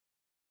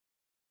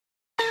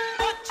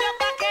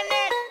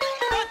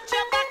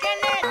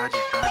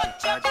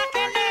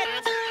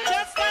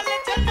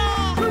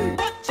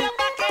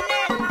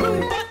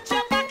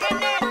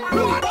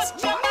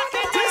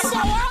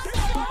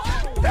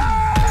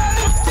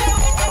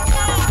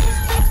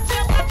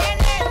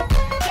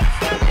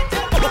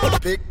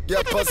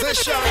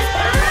Position.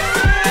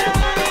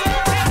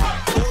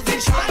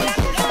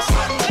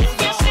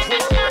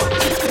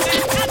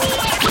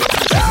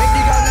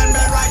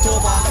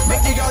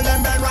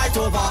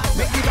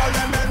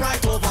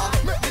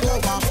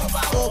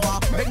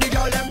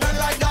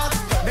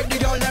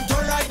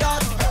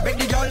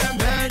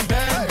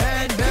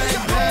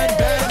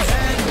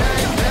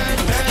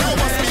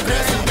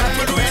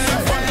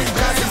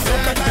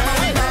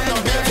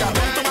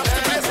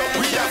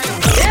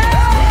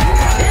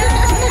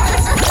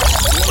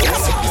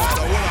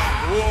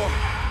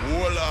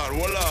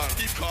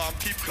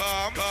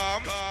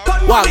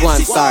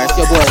 Wagwan stars,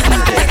 your boy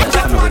DJ. Just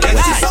come with the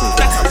West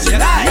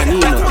and you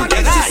know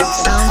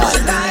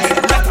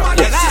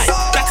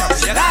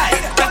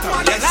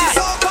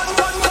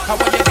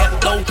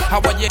how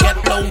you get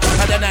low,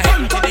 and then I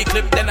empty the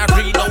clip, then I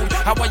reload.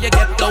 How you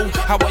get low,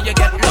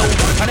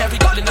 and every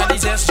girl in the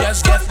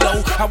just get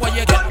low. How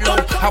you get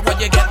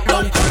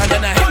low, and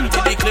then I empty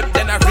the clip,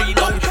 then I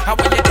reload. How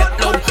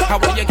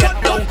you get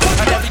low,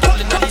 and every girl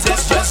in the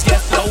just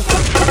get low.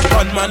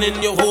 Gunman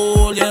in your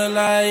hole, you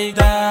like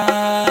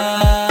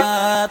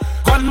that.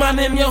 Gunman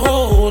in your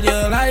hole,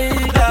 you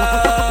like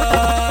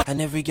that.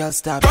 and every girl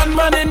stop.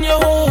 Gunman in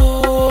your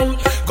hole,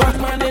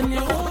 gunman in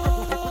your hole.